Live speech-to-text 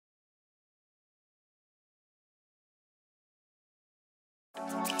Show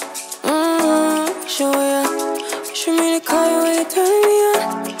ya. Show me the car where you turn me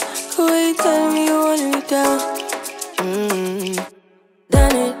on. The way you tell me you want me down.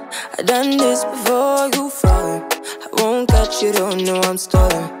 Done it, I done this before you fall. I won't catch you, don't know I'm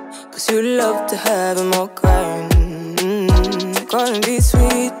stalling. Cause you love to have them all crying. Calling me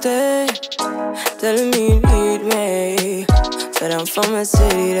sweet, telling me you need me. But I'm from a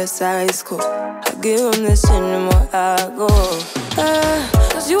city that's high school. I give them this anymore, I go.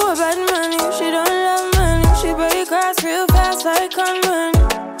 Cause you a bad man, if she don't love money. She break grass real fast like conman.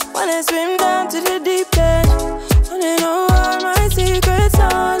 Wanna swim down to the deep end. Wanna know all my secrets,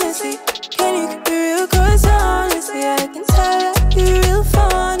 honestly. Can you keep it real? Cause honestly, I can tell that you're real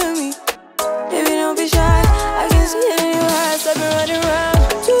fond of me. Baby, don't be shy, I can see it in your eyes. I've been running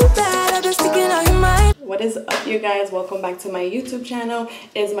around, too bad, I've been sticking out your mind. What is up, you guys? Welcome back to my YouTube channel.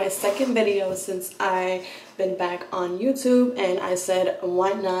 It is my second video since I've been back on YouTube, and I said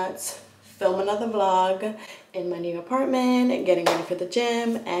why not film another vlog in my new apartment, getting ready for the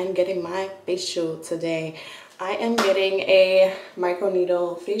gym, and getting my facial today. I am getting a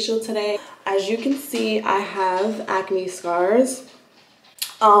microneedle facial today. As you can see, I have acne scars.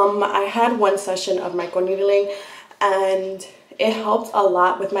 I had one session of microneedling and it helped a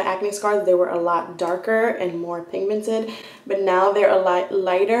lot with my acne scars. They were a lot darker and more pigmented, but now they're a lot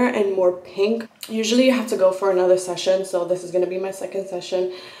lighter and more pink. Usually you have to go for another session, so this is gonna be my second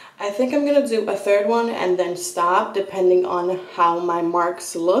session. I think I'm gonna do a third one and then stop depending on how my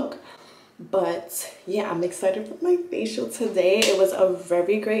marks look. But yeah, I'm excited for my facial today. It was a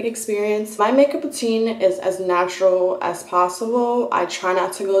very great experience. My makeup routine is as natural as possible. I try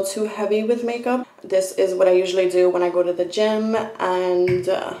not to go too heavy with makeup. This is what I usually do when I go to the gym, and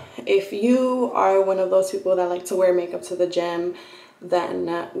if you are one of those people that like to wear makeup to the gym,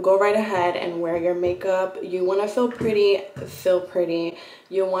 then go right ahead and wear your makeup. You want to feel pretty, feel pretty.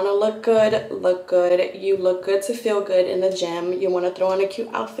 You want to look good, look good. You look good to feel good in the gym. You want to throw on a cute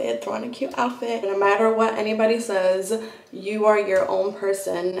outfit, throw on a cute outfit. No matter what anybody says, you are your own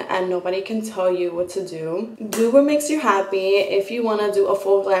person and nobody can tell you what to do. Do what makes you happy. If you want to do a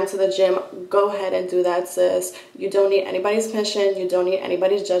full glam to the gym, go ahead and do that, sis. You don't need anybody's permission. You don't need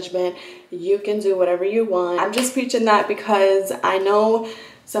anybody's judgment. You can do whatever you want. I'm just preaching that because I know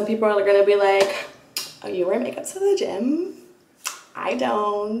some people are gonna be like, oh, you wear makeup to the gym? I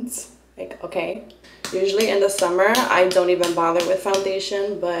don't. Like, okay. Usually in the summer, I don't even bother with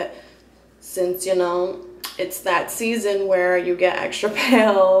foundation, but since, you know, it's that season where you get extra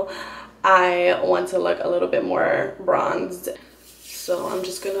pale, I want to look a little bit more bronzed. So I'm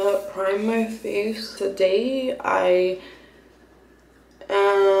just gonna prime my face. Today, I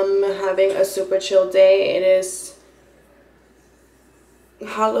am having a super chill day. It is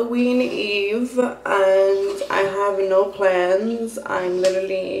Halloween Eve and I have no plans. I'm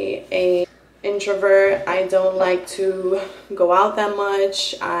literally an introvert. I don't like to go out that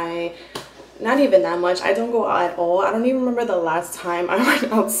much. Not even that much. I don't go out at all. I don't even remember the last time I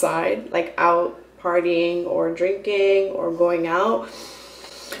went outside, like out partying or drinking or going out.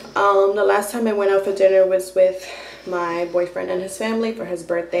 The last time I went out for dinner was with my boyfriend and his family for his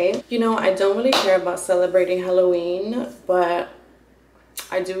birthday. You know, I don't really care about celebrating Halloween, but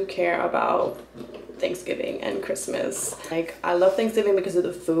I do care about Thanksgiving and Christmas. Like, I love Thanksgiving because of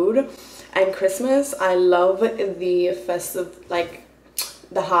the food, and Christmas, I love the festive, like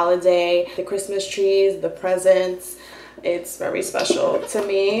the holiday, the Christmas trees, the presents. It's very special to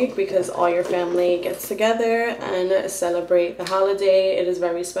me because all your family gets together and celebrate the holiday. It is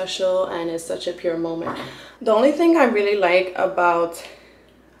very special and it's such a pure moment. The only thing I really like about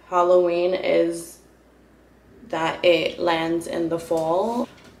Halloween is that it lands in the fall.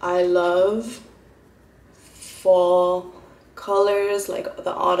 I love fall colors, like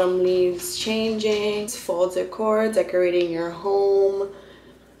the autumn leaves changing, fall decor, decorating your home.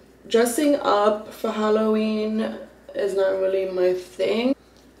 Dressing up for Halloween is not really my thing.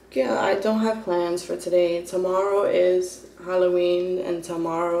 Yeah, I don't have plans for today. Tomorrow is Halloween, and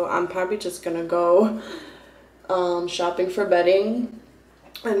tomorrow I'm probably just gonna go shopping for bedding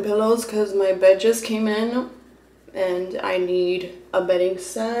and pillows because my bed just came in and I need a bedding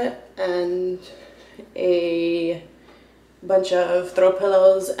set and a bunch of throw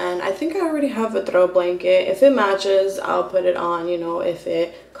pillows, and I think I already have a throw blanket. If it matches, I'll put it on, you know, if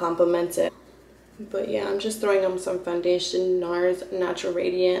it complements it. But yeah, I'm just throwing on some foundation, NARS Natural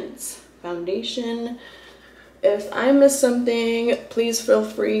Radiance foundation. If I missed something, please feel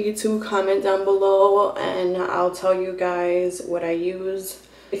free to comment down below and I'll tell you guys what I use.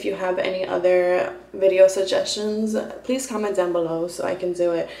 If you have any other video suggestions, please comment down below so I can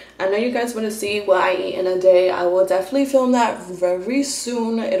do it. I know you guys want to see what I eat in a day. I will definitely film that very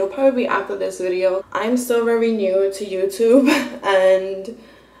soon. It'll probably be after this video. I'm still very new to YouTube and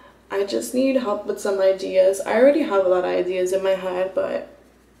I just need help with some ideas. I already have a lot of ideas in my head, but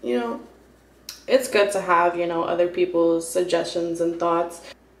you know, it's good to have, you know, other people's suggestions and thoughts.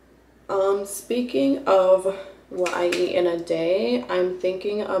 Speaking of what I eat in a day, I'm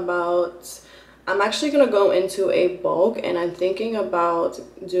actually gonna go into a bulk, and I'm thinking about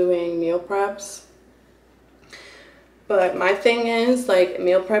doing meal preps. But my thing is, like,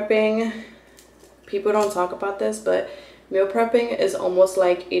 meal prepping, people don't talk about this, but meal prepping is almost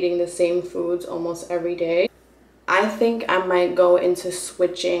like eating the same foods almost every day. I think I might go into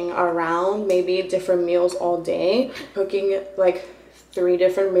switching around, maybe different meals all day. Cooking like 3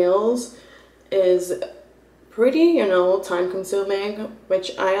 different meals is pretty, you know, time consuming,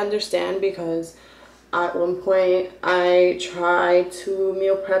 which I understand because at one point I tried to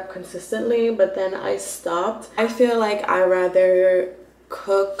meal prep consistently, but then I stopped. I feel like I rather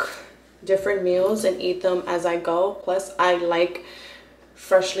cook different meals and eat them as I go. Plus I like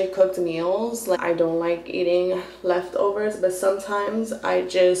freshly cooked meals. Like, I don't like eating leftovers, but sometimes I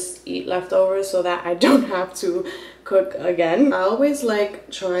just eat leftovers so that I don't have to cook again. I always like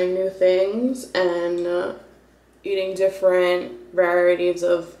trying new things and eating different varieties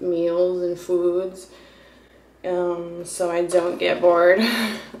of meals and foods, so I don't get bored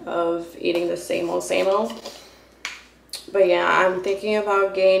of eating the same old. But yeah, I'm thinking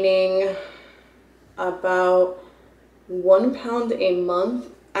about gaining about 1 pound a month.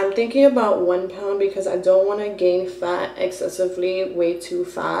 I'm thinking about 1 pound because I don't want to gain fat excessively way too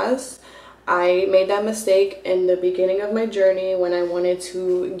fast. I made that mistake in the beginning of my journey when I wanted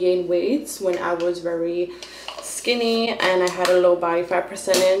to gain weight, when I was very skinny and I had a low body fat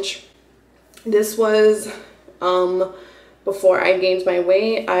percentage. This was before I gained my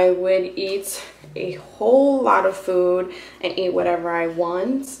weight. I would eat a whole lot of food and eat whatever I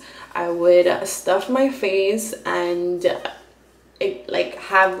want. I would stuff my face and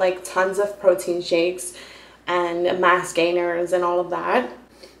have like tons of protein shakes and mass gainers and all of that,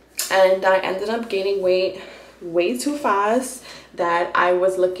 and I ended up gaining weight way too fast, that I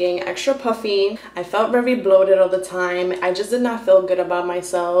was looking extra puffy. I felt very bloated all the time. I just did not feel good about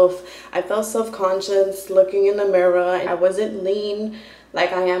myself. I felt self-conscious looking in the mirror. I wasn't lean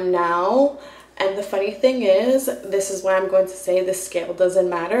like I am now. And the funny thing is, this is why I'm going to say the scale doesn't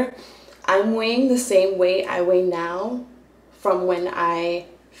matter. I'm weighing the same weight I weigh now from when I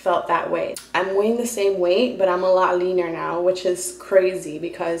felt that way. I'm weighing the same weight, but I'm a lot leaner now, which is crazy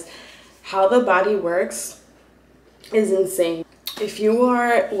because how the body works is insane. If you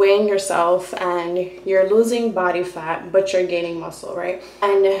are weighing yourself and you're losing body fat, but you're gaining muscle, right?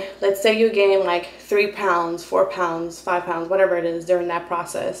 And let's say you gain like 3 pounds, 4 pounds, 5 pounds, whatever it is during that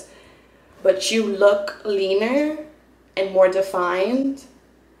process, but you look leaner and more defined,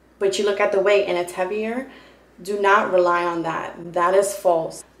 but you look at the weight and it's heavier, do not rely on that. That is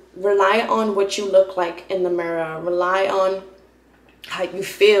false. Rely on what you look like in the mirror. Rely on how you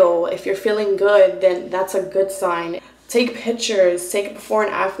feel. If you're feeling good, then that's a good sign. Take pictures, take before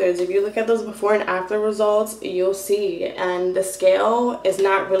and afters. If you look at those before and after results, you'll see. And the scale is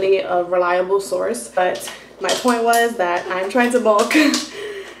not really a reliable source, but my point was that I'm trying to bulk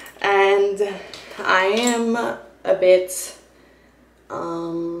and I am a bit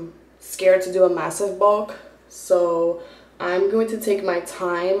scared to do a massive bulk. So I'm going to take my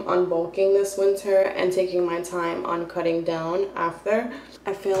time on bulking this winter and taking my time on cutting down after.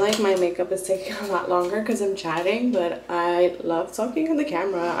 I feel like my makeup is taking a lot longer because I'm chatting, but I love talking on the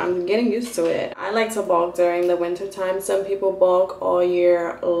camera. I'm getting used to it. I like to bulk during the winter time. Some people bulk all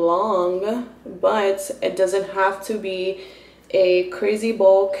year long, but it doesn't have to be a crazy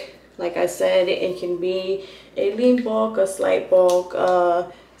bulk. Like I said, it can be a lean bulk, a slight bulk,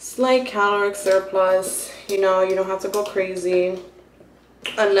 a slight caloric surplus. You know, you don't have to go crazy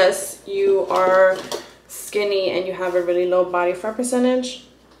unless you are skinny and you have a really low body fat percentage.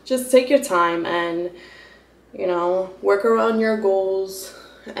 Just take your time and, you know, work around your goals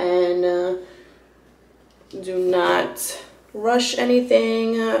and do not rush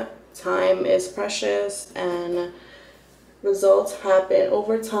anything. Time is precious and results happen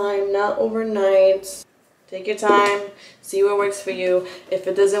over time, not overnight. Take your time, see what works for you. If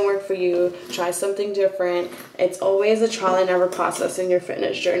it doesn't work for you, try something different. It's always a trial and error process in your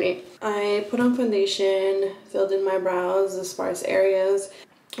fitness journey. I put on foundation, filled in my brows, the sparse areas.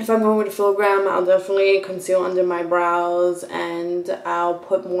 If I'm going with a full gram, I'll definitely conceal under my brows and I'll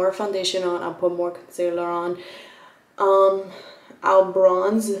put more foundation on, I'll put more concealer on. I'll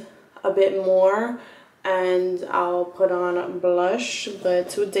bronze a bit more and I'll put on blush. But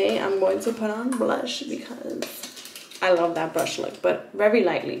today I'm going to put on blush because I love that brush look, but very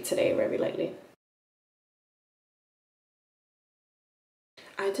lightly today, very lightly.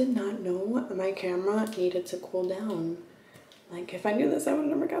 I did not know my camera needed to cool down. Like, if I knew this, I would have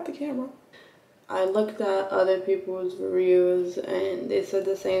never got the camera. I looked at other people's reviews and they said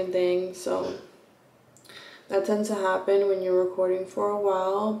the same thing, so that tends to happen when you're recording for a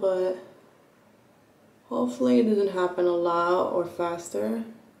while, but hopefully it doesn't happen a lot or faster.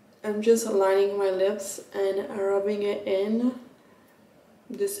 I'm just lining my lips and rubbing it in.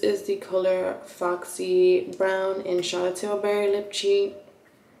 This is the color Foxy Brown in Charlottesville Berry Lip Cheat.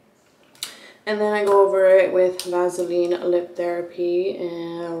 And then I go over it with Vaseline Lip Therapy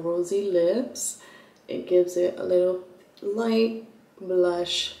and Rosy Lips. It gives it a little light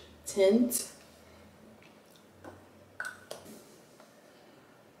blush tint.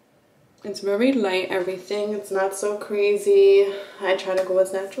 It's very light, everything. It's not so crazy. I try to go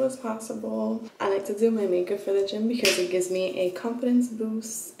as natural as possible. I like to do my makeup for the gym because it gives me a confidence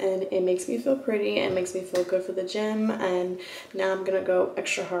boost and it makes me feel pretty and makes me feel good for the gym. And now I'm gonna go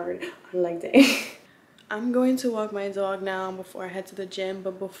extra hard on leg day. I'm going to walk my dog now before I head to the gym,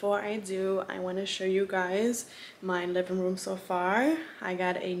 but before I do, I want to show you guys my living room so far. I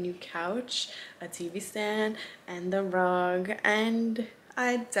got a new couch, a TV stand, and the rug, and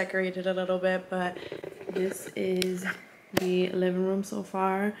I decorated a little bit, but this is the living room so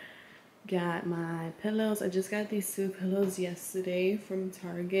far. Got my pillows. I just got these 2 pillows yesterday from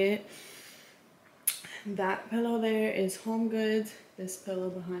Target. That pillow there is Home Goods. This pillow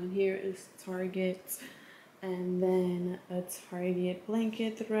behind here is Target. And then a Target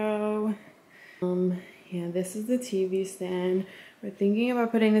blanket throw. Yeah, this is the TV stand. We're thinking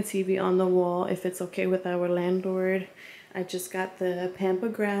about putting the TV on the wall if it's okay with our landlord. I just got the Pampa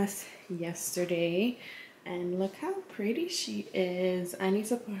grass yesterday and look how pretty she is. I need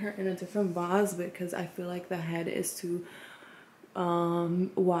to put her in a different vase because I feel like the head is too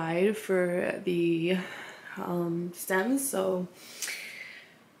wide for the stems, so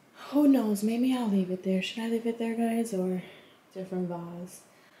who knows, maybe I'll leave it there. Should I leave it there, guys, or different vase?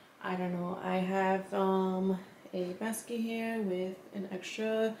 I don't know. I have a basket here with an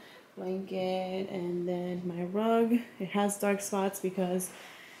extra blanket and then my rug. It has dark spots because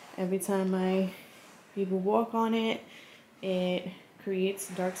every time my people walk on it, it creates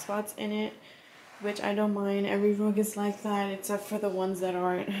dark spots in it, which I don't mind. Every rug is like that except for the ones that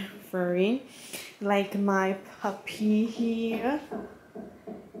aren't furry, like my puppy here.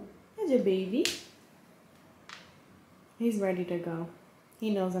 There's your baby. He's ready to go. He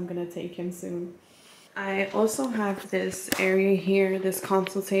knows I'm gonna take him soon. I also have this area here, this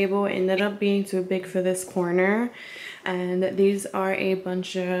console table. It ended up being too big for this corner, and these are a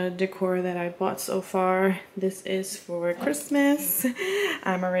bunch of decor that I bought so far. This is for Christmas.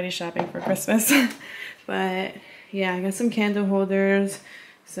 I'm already shopping for Christmas. But yeah, I got some candle holders,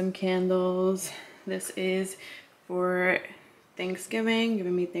 some candles. This is for Thanksgiving,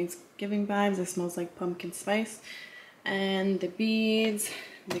 giving me Thanksgiving vibes. It smells like pumpkin spice. And the beads,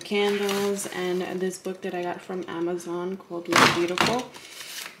 the candles, and this book that I got from Amazon called Look Beautiful.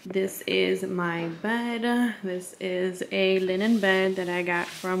 This is my bed. This is a linen bed that I got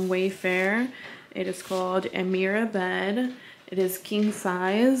from Wayfair. It is called a Mira bed. It is king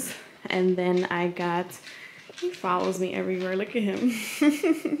size. And then I got, he follows me everywhere, look at him.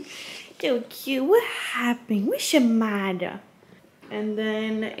 So cute. What happened? What's your matter? And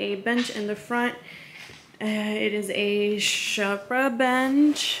then a bench in the front. It is a Sherpa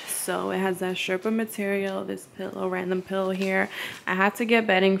bench, so it has that Sherpa material. This pillow, random pillow here. I had to get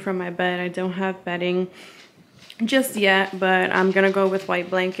bedding for my bed. I don't have bedding just yet, but I'm gonna go with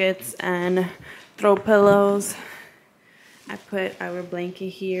white blankets and throw pillows. I put our blanket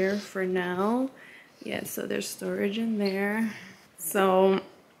here for now. Yeah, so there's storage in there. So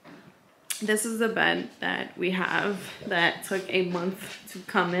this is the bed that we have that took a month to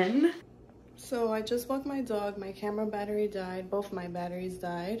come in. So I just walked my dog. My camera battery died. Both my batteries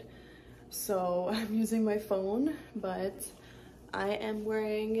died. So I'm using my phone, but I am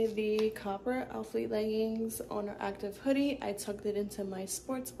wearing the copper Outfleet leggings on an active hoodie. I tucked it into my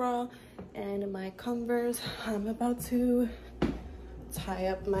sports bra and my Converse. I'm about to tie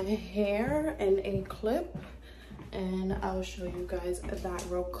up my hair in a clip and I'll show you guys that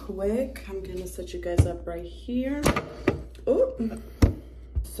real quick. I'm gonna set you guys up right here. Oh,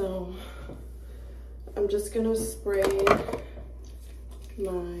 so I'm just gonna spray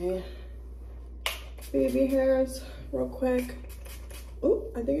my baby hairs real quick. Oh,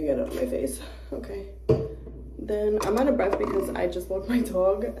 I think I got it on my face. Okay. then I'm out of breath because I just walked my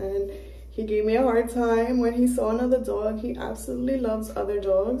dog and he gave me a hard time when he saw another dog. He absolutely loves other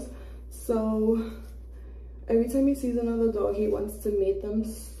dogs. So every time he sees another dog, he wants to meet them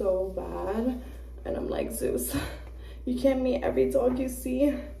so bad. And I'm like, Zeus, you can't meet every dog you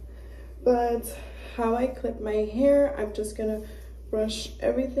see. But how I clip my hair, I'm just gonna brush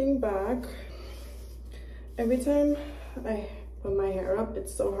everything back. Every time I put my hair up,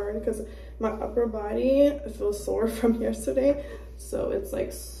 it's so hard because my upper body feels sore from yesterday. So it's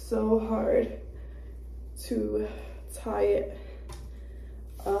like so hard to tie it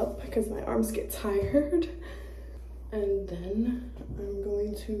up because my arms get tired. And then I'm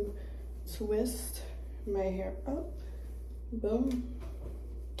going to twist my hair up, boom.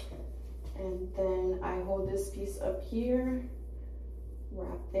 And then I hold this piece up here,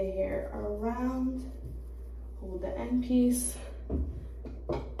 wrap the hair around, hold the end piece,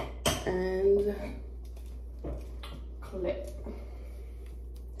 and clip.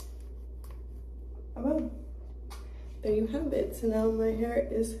 Oh, there you have it. So now my hair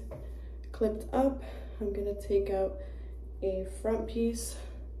is clipped up. I'm gonna take out a front piece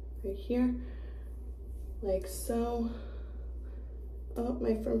right here, like so. Oh,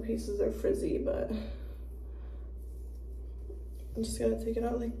 my front pieces are frizzy, but I'm just gonna take it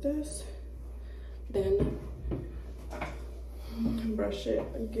out like this. Then brush it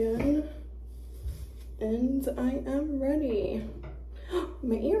again. And I am ready.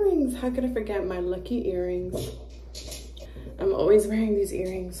 My earrings, how could I forget my lucky earrings? I'm always wearing these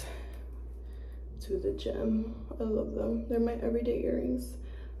earrings to the gym. I love them. They're my everyday earrings.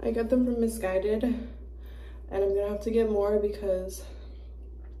 I got them from Misguided, and I'm gonna have to get more because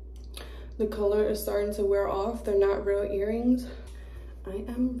the color is starting to wear off. They're not real earrings. I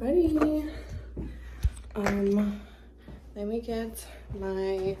am ready. Let me get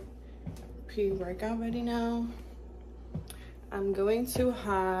my pre-workout ready now. I'm going to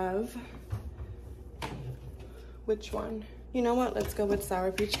have, which one? You know what, let's go with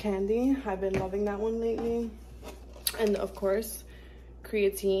Sour Peach Candy. I've been loving that one lately. And of course,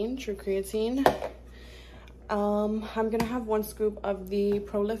 creatine, true creatine. I'm gonna have 1 scoop of the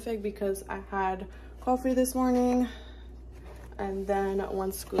Prolific because I had coffee this morning, and then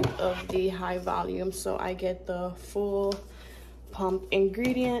 1 scoop of the High Volume, so I get the full pump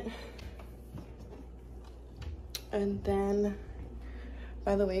ingredient. And then,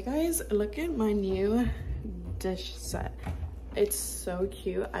 by the way guys, look at my new dish set. It's so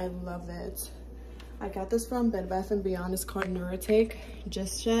cute. I love it. I got this from Bed Bath & Beyond. It's called Neurotic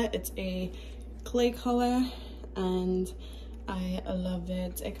Dish Set. It's a clay color and I love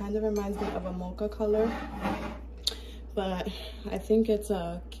it. It kind of reminds me of a mocha color, but I think it's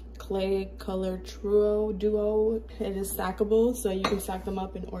a clay color duo. It is stackable, so you can stack them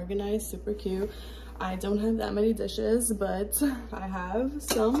up and organize. Super cute. I don't have that many dishes, but I have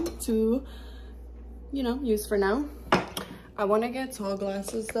some to, you know, use for now. I want to get tall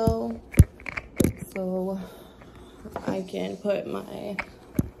glasses though, so I can put my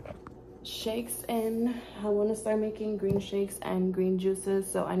shakes in. I want to start making green shakes and green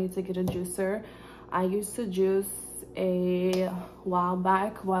juices, so I need to get a juicer. I used to juice a while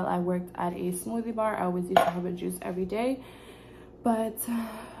back while I worked at a smoothie bar. I always used to have a juice every day, but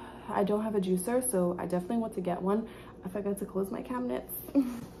I don't have a juicer, so I definitely want to get one. I forgot to close my cabinets.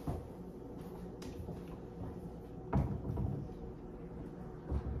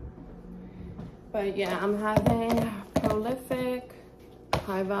 But yeah, I'm having Prolific,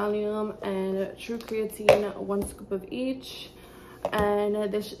 High Volume, and True Creatine, 1 scoop of each.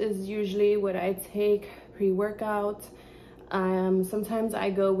 And this is usually what I take pre-workout. Sometimes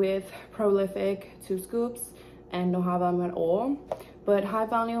I go with Prolific, 2 scoops, and no High Volume at all. But High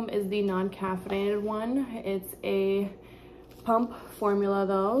Volume is the non-caffeinated one. It's a pump formula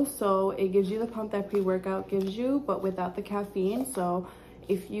though, so it gives you the pump that pre-workout gives you, but without the caffeine. So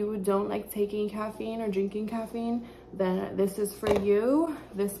if you don't like taking caffeine or drinking caffeine, then this is for you.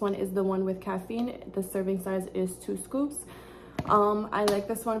 This one is the one with caffeine. The serving size is 2 scoops. I like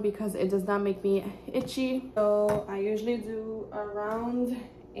this one because it does not make me itchy. So I usually do around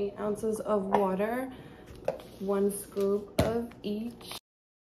 8 ounces of water, 1 scoop of each.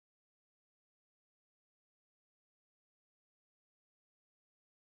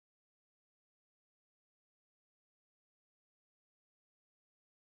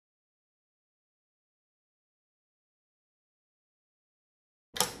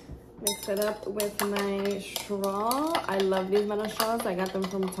 Mix it up with my straw. I love these metal straws. I got them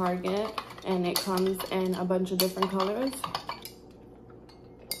from Target, and it comes in a bunch of different colors.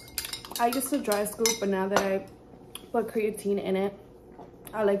 I used to dry scoop, but now that I put creatine in it,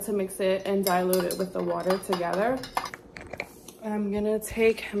 I like to mix it and dilute it with the water together. I'm gonna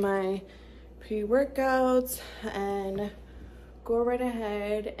take my pre-workouts and go right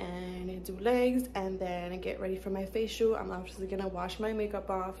ahead and do legs and then get ready for my facial. I'm obviously gonna wash my makeup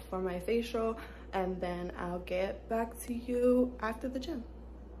off for my facial and then I'll get back to you after the gym.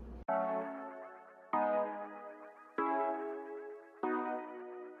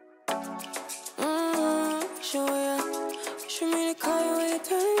 Show me the car where you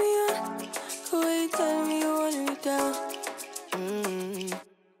turn me on, the way you tell me you want me down.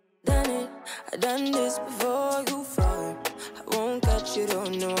 Done it, I done this before you fall. I won't catch you,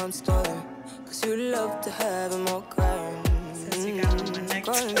 don't know I'm stalling. Cause you love to have them all crying.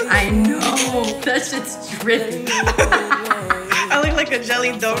 I know, that shit's dripping. I look like a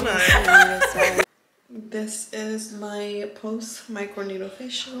jelly donut. This is my post microneedle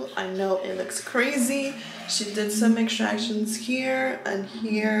I know it looks crazy. She did some extractions here and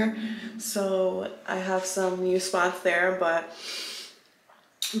here, so I have some new spots there, but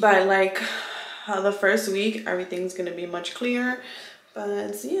by like the first week everything's gonna be much clearer.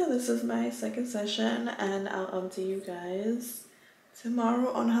 But yeah, this is my second session and I'll update you guys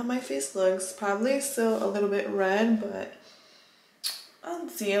tomorrow on how my face looks. Probably still a little bit red, but I'll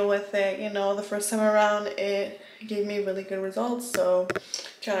deal with it. You know, the first time around it gave me really good results, so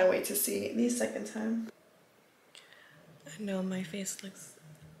can't wait to see the second time. I know my face looks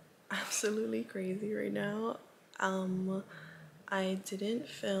absolutely crazy right now. I didn't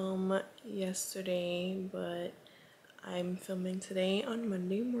film yesterday, but I'm filming today on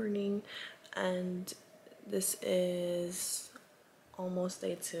Monday morning, and this is almost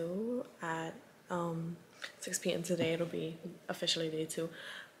day 2 at 6 p.m. today. It'll be officially day 2,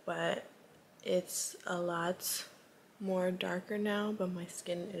 but it's a lot more darker now, but my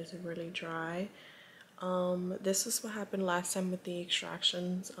skin is really dry. This is what happened last time with the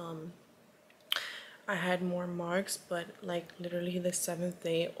extractions. I had more marks, but like literally the 7th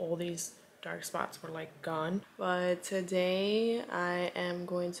day all these dark spots were like gone. But today I am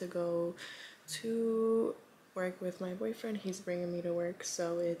going to go to work with my boyfriend. He's bringing me to work,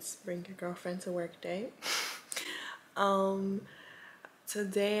 so it's bring your girlfriend to work day.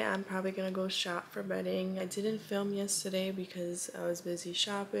 Today I'm probably gonna go shop for bedding. I didn't film yesterday because I was busy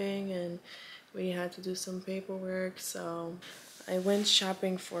shopping and we had to do some paperwork, so I went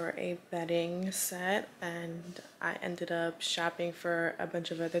shopping for a bedding set and I ended up shopping for a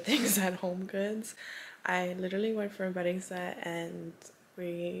bunch of other things at Home Goods. I literally went for a bedding set and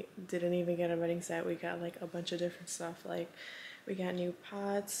we didn't even get a bedding set. We got like a bunch of different stuff. Like we got new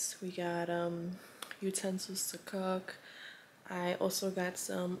pots, we got utensils to cook. I also got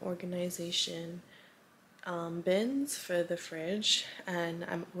some organization bins for the fridge, and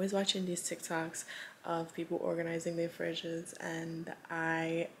I'm always watching these TikToks of people organizing their fridges, and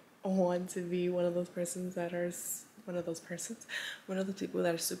I want to be one of those persons that are one of those people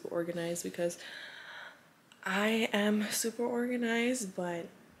that are super organized, because I am super organized, but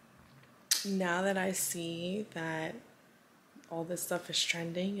now that I see that all this stuff is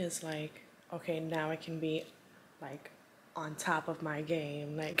trending, is like, okay, now I can be like on top of my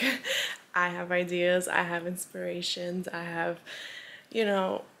game. Like I have ideas, I have inspirations, I have, you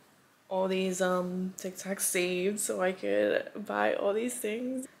know, all these TikToks saved so I could buy all these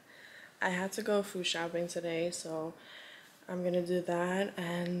things. I had to go food shopping today, so I'm gonna do that,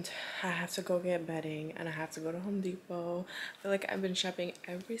 and I have to go get bedding, and I have to go to Home Depot. I feel like I've been shopping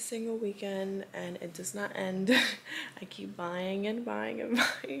every single weekend and it does not end. I keep buying and buying and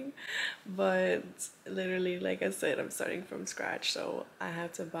buying, but literally, like I said, I'm starting from scratch, so I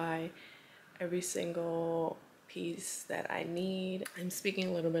have to buy every single piece that I need. I'm speaking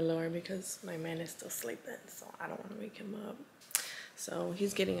a little bit lower because my man is still sleeping, so I don't want to wake him up. So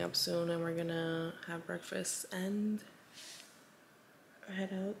he's getting up soon and we're gonna have breakfast and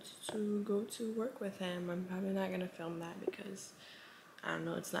head out to go to work with him. I'm probably not gonna film that because I don't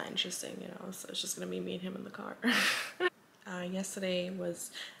know, it's not interesting, you know, so it's just gonna be me and him in the car. Yesterday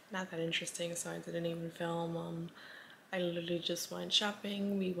was not that interesting, so I didn't even film. I literally just went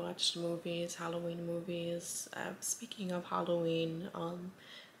shopping, we watched movies, Halloween movies. Speaking of Halloween,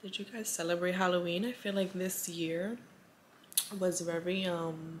 did you guys celebrate Halloween? I feel like this year was very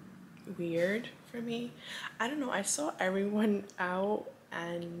weird for me. I don't know, I saw everyone out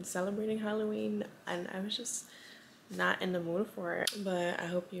and celebrating Halloween and I was just not in the mood for it. But I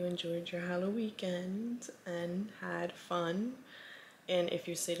hope you enjoyed your Halloween weekend and had fun, and if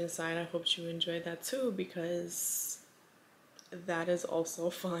you stayed inside, I hope you enjoyed that too, because that is also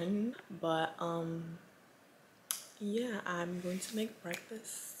fun. But yeah, I'm going to make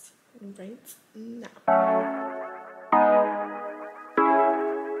breakfast right now.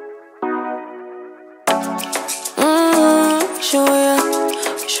 direction where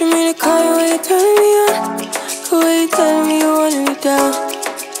you should me to call you when you turn me on. The way you telling me you wanted me down.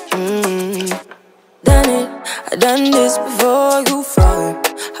 Done it, I done this before you falling.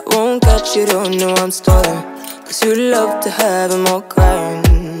 I won't catch you, don't know I'm stalling. Cause you love to have them all crying.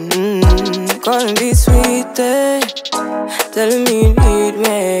 Calling me sweet, telling me you need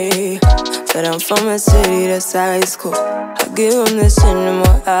me. But I'm from a city that's high school. I give them this and the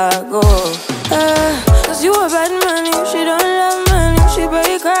more I go. Cause you a bad man, if she don't love money. She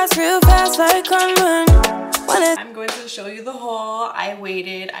break hearts real fast like con money. I'm going to show you the haul. I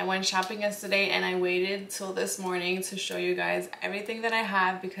went shopping yesterday and I waited till this morning to show you guys everything that I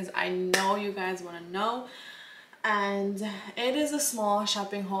have because I know you guys want to know. And it is a small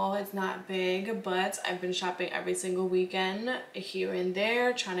shopping haul. It's not big, but I've been shopping every single weekend here and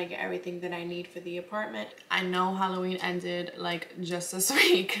there, trying to get everything that I need for the apartment. I know Halloween ended like just this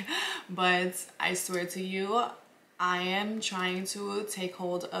week, but I swear to you, I am trying to take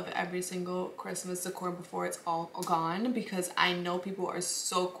hold of every single Christmas decor before it's all gone, because I know people are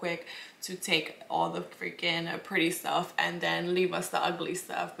so quick to take all the freaking pretty stuff and then leave us the ugly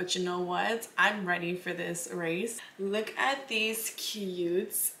stuff. But you know what? I'm ready for this race. Look at these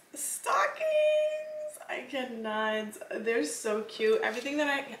cute stockings. I cannot. They're so cute. Everything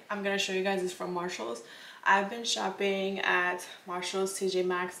that I'm gonna show you guys is from Marshall's. I've been shopping at Marshall's, TJ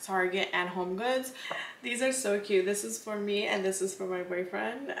Maxx, Target, and HomeGoods. These are so cute. This is for me and this is for my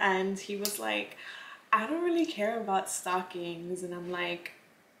boyfriend. And he was like, I don't really care about stockings. And I'm like,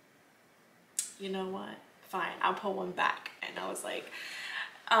 you know what? Fine, I'll put one back. And I was like,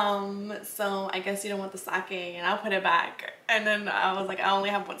 so I guess you don't want the stocking, and I'll put it back. And then I was like, I only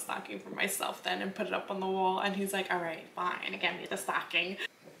have one stocking for myself then, and put it up on the wall. And he's like, all right, fine, get me the stocking.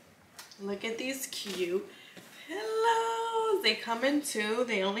 Look at these cute pillows. They come in two.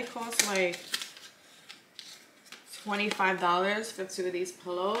 They only cost like $25 for two of these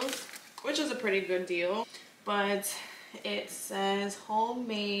pillows, which is a pretty good deal. But it says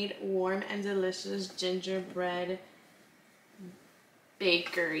homemade warm and delicious gingerbread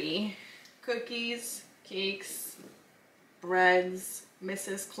bakery. Cookies, cakes, breads,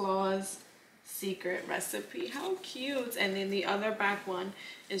 Mrs. Claus secret recipe. How cute. And then the other back one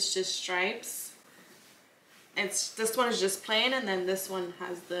is just stripes. This one is just plain, and then this one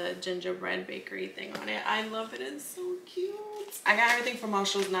has the gingerbread bakery thing on it. I love it. It's so cute. I got everything from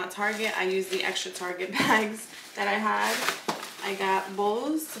Marshall's, not Target. I used the extra Target bags that I had. I got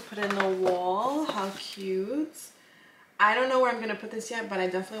bowls to put in the wall. How cute. I don't know where I'm gonna put this yet, but I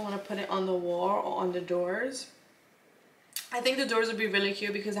definitely want to put it on the wall or on the doors. I think the doors would be really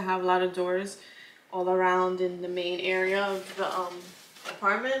cute because I have a lot of doors all around in the main area of the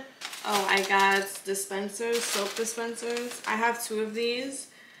apartment. Oh, I got dispensers, soap dispensers. I have two of these.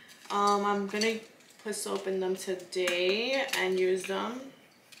 I'm gonna put soap in them today and use them.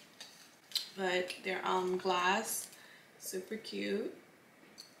 But they're glass, super cute.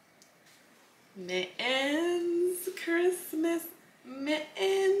 Mittens, Christmas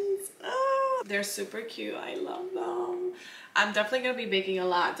mittens. Oh, they're super cute. I love them. I'm definitely gonna be baking a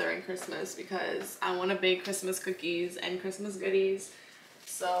lot during Christmas because I want to bake Christmas cookies and Christmas goodies.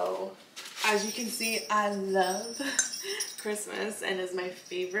 So as you can see, I love Christmas and it's my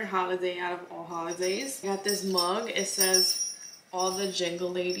favorite holiday out of all holidays. I got this mug. It says all the jingle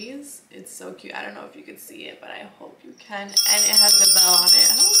ladies. It's so cute. I don't know if you can see it, but I hope you can. And it has a bell on it.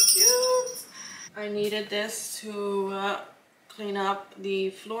 How cute. I needed this to clean up the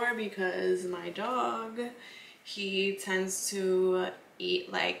floor because my dog, he tends to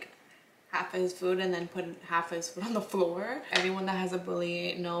eat like half of his food and then put half of his food on the floor. Anyone that has a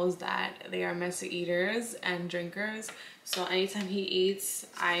bully knows that they are messy eaters and drinkers. So anytime he eats,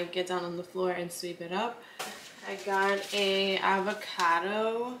 I get down on the floor and sweep it up. I got a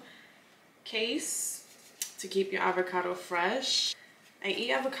avocado case to keep your avocado fresh. I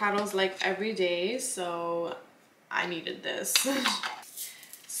eat avocados like every day, so I needed this.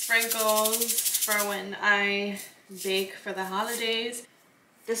 Sprinkles for when I bake for the holidays.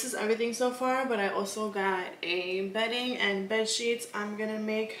 This is everything so far, but I also got a bedding and bed sheets. I'm gonna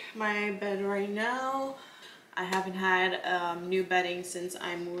make my bed right now. I haven't had new bedding since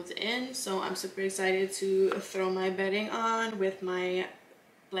I moved in, so I'm super excited to throw my bedding on with my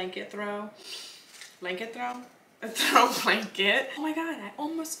blanket throw. Blanket throw? A throw blanket. Oh my god, I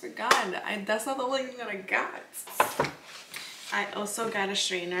almost forgot. That's not the only thing that I got. I also got a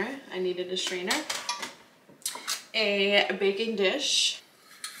strainer. I needed a strainer. A baking dish.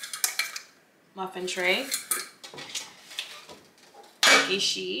 Muffin tray. Cookie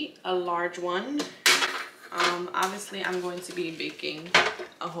sheet, a large one. Obviously I'm going to be baking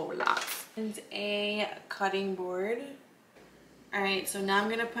a whole lot. And a cutting board. Alright, so now I'm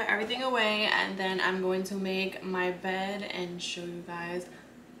gonna put everything away and then I'm going to make my bed and show you guys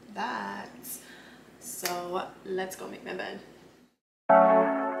that. So let's go make my bed.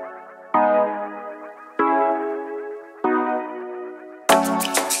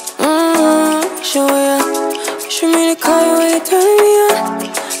 Show ya. Show me the car you way you turn me on.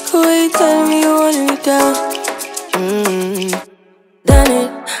 The way you tell me you want me down. Done it,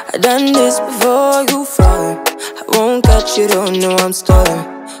 I done this before you fall. I won't catch you, don't know I'm stalling.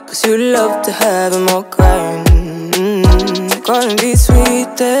 Cause you love to have them all crying. Calling me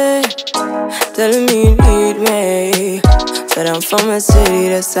sweet, telling me you need me. But I'm from a city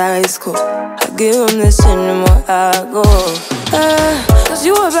that's high school. I give them this anymore, I go. Cause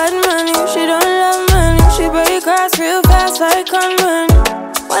you a bad man, you she don't love man. You she break hearts real fast like gunman.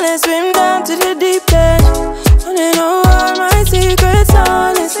 Wanna swim down to the deep end. Wanna know all my secrets,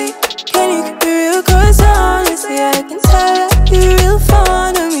 honestly. Can you keep it real? Cause honestly, I can tell that you're real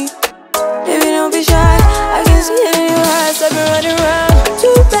fond of me. Baby, don't be shy, I can see it in your eyes. I've been running around.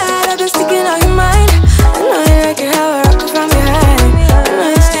 Too bad, I've been sticking out your mind. I know you like it how I rock it from behind. I know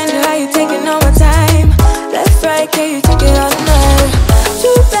you stand it how you taking all my time. Left, right, can you take it all night?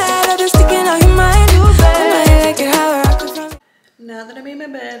 Too bad, I've been sticking out your mind. I know you like it how I rock it from. Now that I made my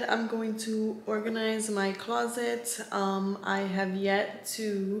bed, I'm going to organize my closet. I have yet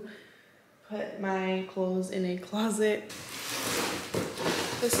to put my clothes in a closet.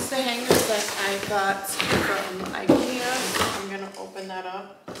 This is the hangers that I got from IKEA. I'm gonna open that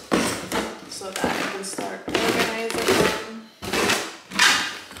up so that I can start organizing them.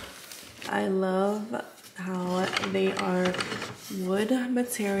 I love how they are wood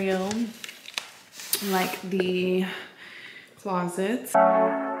material, like the closets.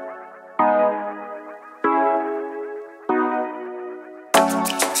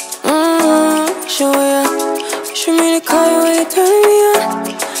 Show ya. Show me the car you way you turn me on.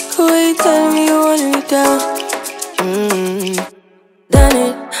 The way you tell me you want me down. Done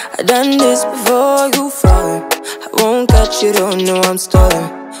it, I done this before you fall. I won't catch you, don't know I'm stalling.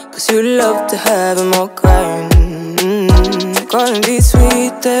 Cause you love to have them all crying. Calling me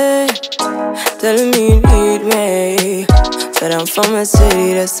sweet, telling me you need me. But I'm from a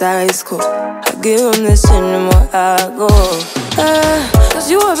city that's high school. I give them this anymore, I go. Cause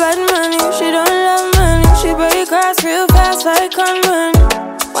you a bad man, you she don't love man. You she break hearts real fast like gunman.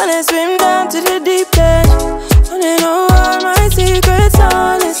 Wanna swim down to the deep end. Wanna know all my secrets,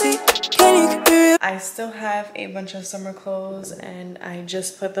 honestly. Can you keep it real? I still have a bunch of summer clothes and I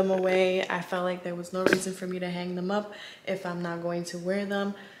just put them away. I felt like there was no reason for me to hang them up if I'm not going to wear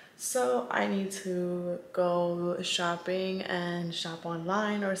them. So I need to go shopping and shop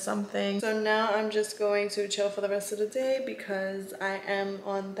online or something. So now I'm just going to chill for the rest of the day because I am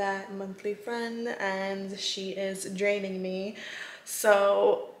on that monthly friend and she is draining me.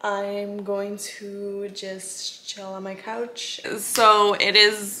 So I'm going to just chill on my couch. So it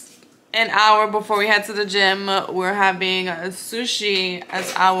is an hour before we head to the gym. We're having sushi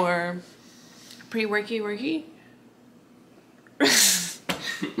as our pre-worky.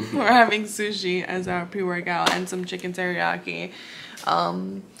 We're having sushi as our pre-workout and some chicken teriyaki.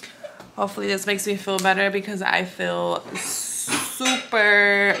 Hopefully this makes me feel better because I feel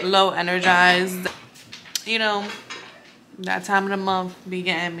super low energized. You know, that time of the month be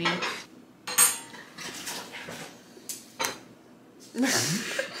getting me.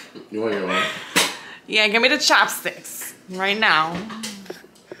 You want your own? Yeah, give me the chopsticks right now.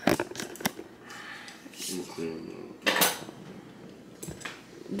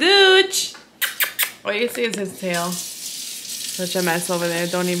 Dooch! All you see is his tail. Such a mess over there.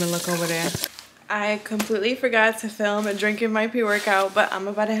 Don't even look over there. I completely forgot to film drinking my pre-workout, but I'm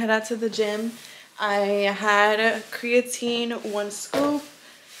about to head out to the gym. I had creatine 1 scoop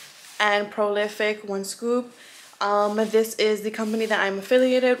and Prolific 1 scoop. This is the company that I'm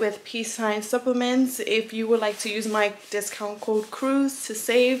affiliated with, Peace Sign Supplements. If you would like to use my discount code Cruz to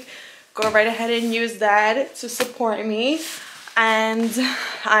save, go right ahead and use that to support me. And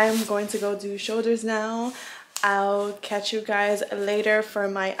I'm going to go do shoulders now. I'll catch you guys later for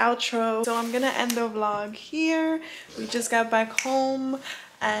my outro. So I'm gonna end the vlog here. We just got back home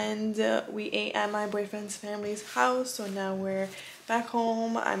and we ate at my boyfriend's family's house. So now we're back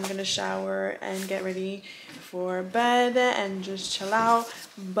home. I'm gonna shower and get ready for bed and just chill out.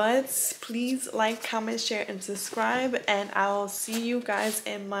 But please like, comment, share, and subscribe. And I'll see you guys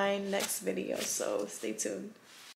in my next video. So stay tuned.